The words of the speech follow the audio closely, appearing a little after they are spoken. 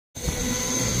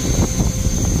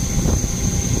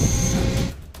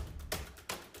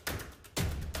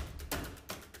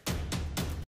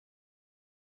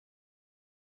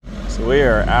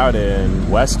are out in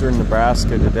western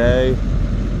Nebraska today,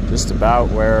 just about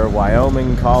where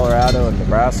Wyoming, Colorado, and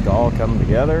Nebraska all come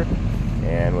together.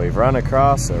 And we've run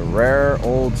across a rare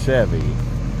old Chevy.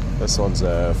 This one's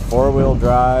a four-wheel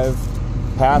drive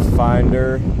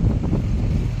Pathfinder.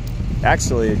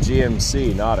 Actually a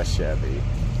GMC, not a Chevy.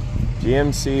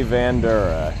 GMC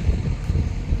Vandura.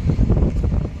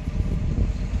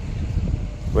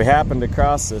 We happened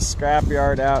across this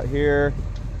scrapyard out here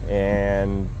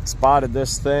and spotted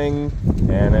this thing,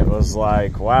 and it was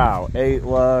like, wow,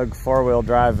 8-lug four-wheel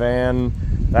drive van.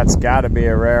 That's got to be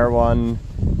a rare one.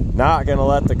 Not gonna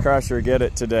let the crusher get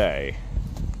it today.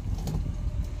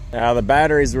 Now the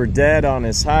batteries were dead on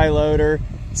his high loader,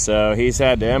 so he's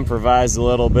had to improvise a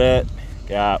little bit.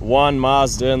 Got one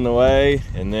Mazda in the way,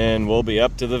 and then we'll be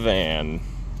up to the van.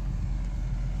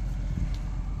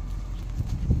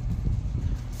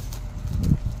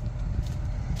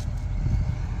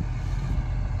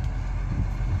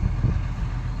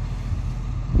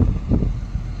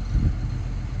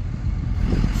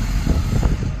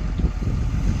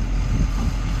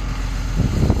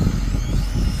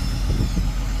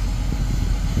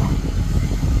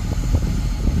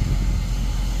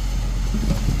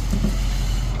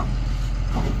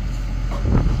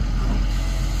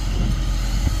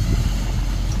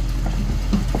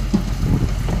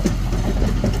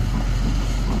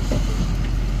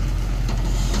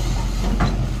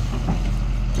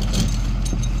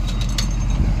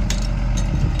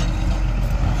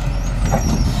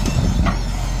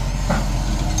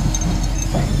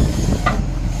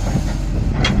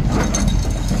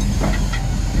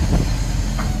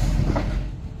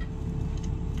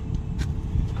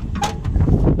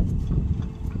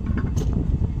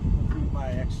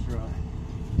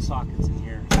 Sockets in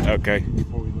here. Okay.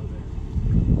 Before we go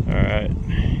there. All right.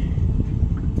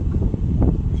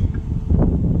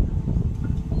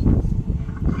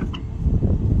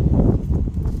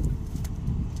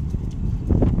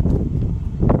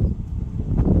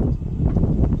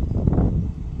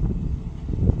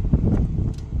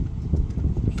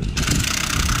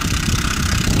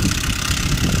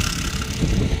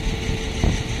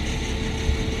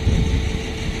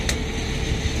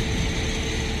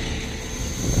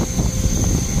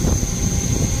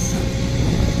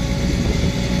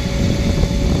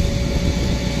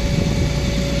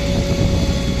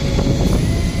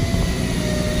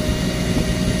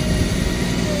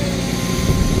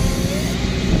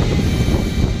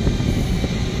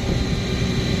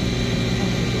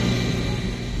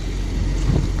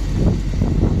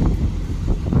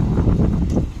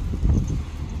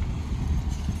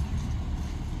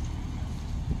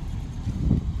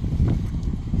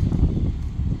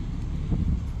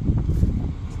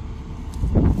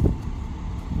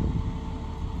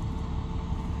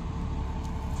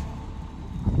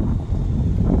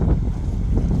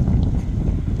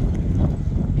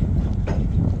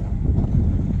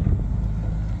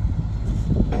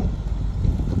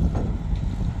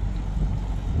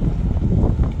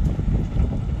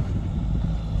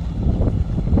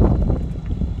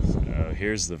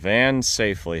 Here's the van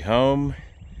safely home.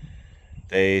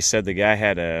 They said the guy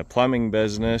had a plumbing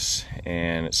business,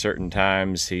 and at certain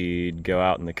times he'd go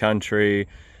out in the country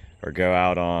or go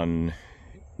out on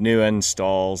new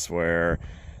installs where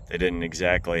they didn't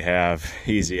exactly have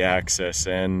easy access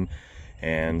in,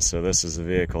 and so this is the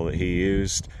vehicle that he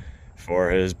used for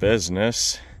his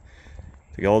business.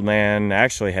 The old man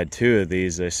actually had two of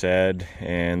these, they said,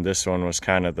 and this one was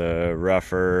kind of the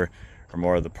rougher or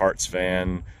more of the parts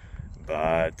van.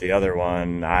 But the other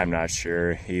one, I'm not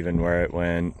sure even where it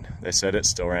went. They said it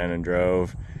still ran and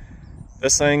drove.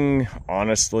 This thing,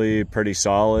 honestly, pretty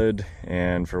solid,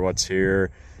 and for what's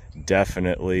here,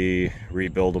 definitely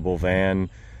rebuildable van.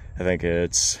 I think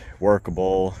it's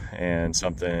workable and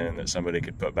something that somebody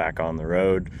could put back on the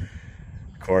road.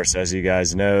 Of course, as you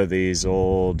guys know, these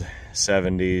old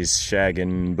 70s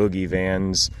shaggin' boogie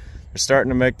vans are starting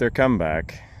to make their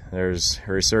comeback. There's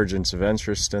a resurgence of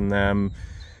interest in them,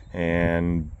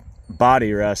 and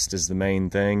body rest is the main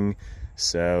thing.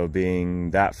 So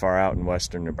being that far out in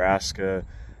western Nebraska,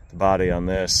 the body on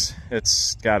this,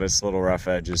 it's got its little rough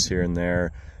edges here and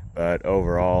there, but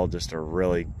overall just a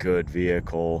really good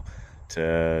vehicle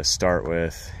to start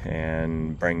with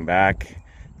and bring back.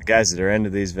 The guys that are into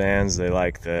these vans, they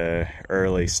like the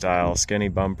early style skinny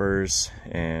bumpers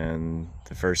and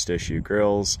the first issue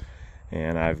grills,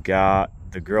 and I've got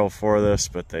the grill for this,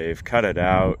 but they've cut it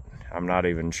out. I'm not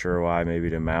even sure why, maybe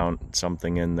to mount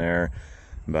something in there,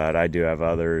 but I do have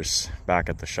others back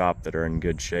at the shop that are in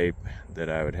good shape that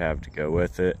I would have to go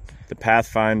with it. The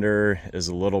Pathfinder is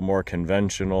a little more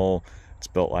conventional, It's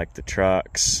built like the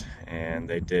trucks, and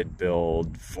they did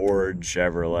build Ford,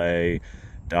 Chevrolet,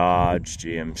 Dodge,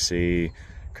 GMC,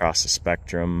 across the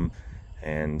spectrum.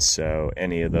 And so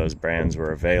any of those brands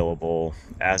were available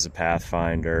as a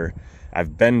Pathfinder.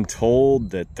 I've been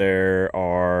told that there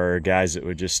are guys that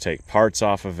would just take parts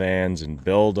off of vans and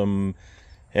build them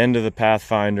into the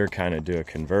Pathfinder, kind of do a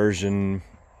conversion.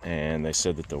 And they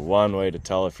said that the one way to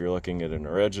tell if you're looking at an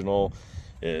original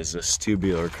is this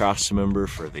tubular cross member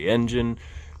for the engine,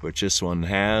 which this one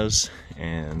has.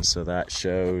 And so that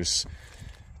shows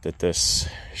that this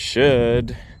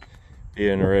should be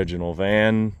an original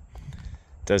van.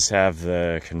 It does have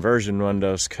the conversion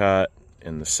windows cut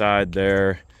in the side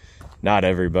there. Not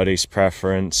everybody's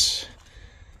preference,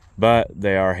 but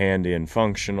they are handy and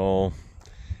functional.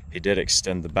 He did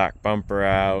extend the back bumper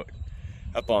out.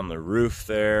 Up on the roof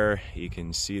there, you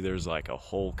can see there's like a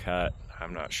hole cut.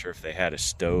 I'm not sure if they had a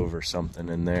stove or something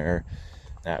in there.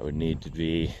 That would need to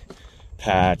be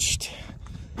patched.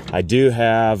 I do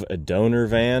have a donor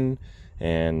van,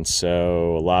 and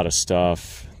so a lot of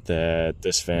stuff that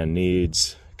this van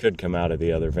needs could come out of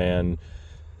the other van.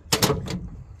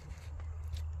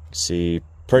 See,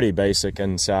 pretty basic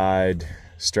inside,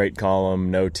 straight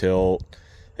column, no tilt.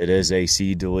 It is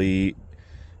AC delete.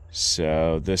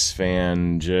 So this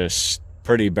van, just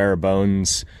pretty bare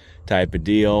bones type of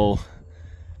deal.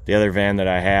 The other van that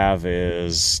I have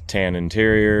is tan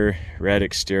interior, red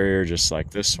exterior, just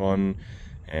like this one.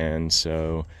 And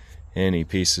so any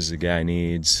pieces a guy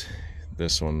needs,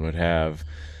 this one would have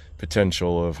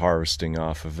potential of harvesting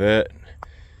off of it.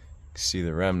 See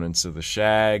the remnants of the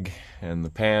shag and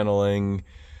the paneling.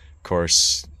 Of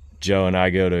course, Joe and I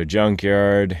go to a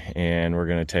junkyard, and we're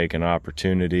going to take an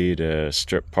opportunity to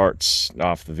strip parts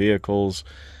off the vehicles,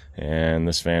 and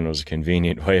this van was a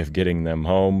convenient way of getting them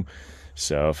home.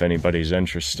 So if anybody's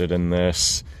interested in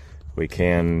this, we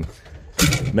can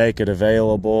make it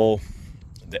available.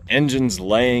 The engine's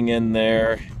laying in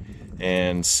there,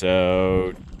 and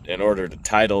so in order to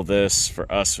title this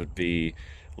for us would be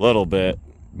a little bit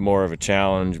more of a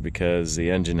challenge, because the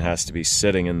engine has to be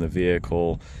sitting in the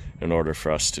vehicle in order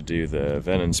for us to do the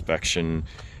VIN inspection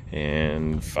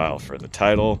and file for the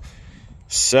title.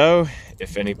 So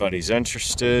if anybody's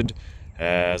interested,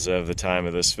 as of the time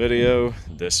of this video,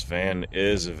 this van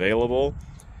is available,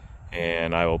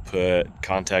 and I will put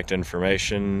contact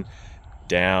information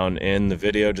down in the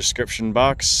video description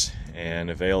box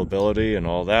and availability and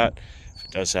all that. If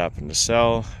it does happen to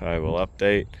sell, I will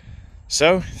update.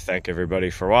 So thank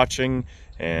everybody for watching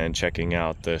and checking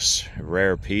out this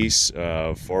rare piece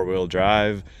of four-wheel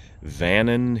drive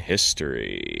vanning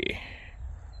history.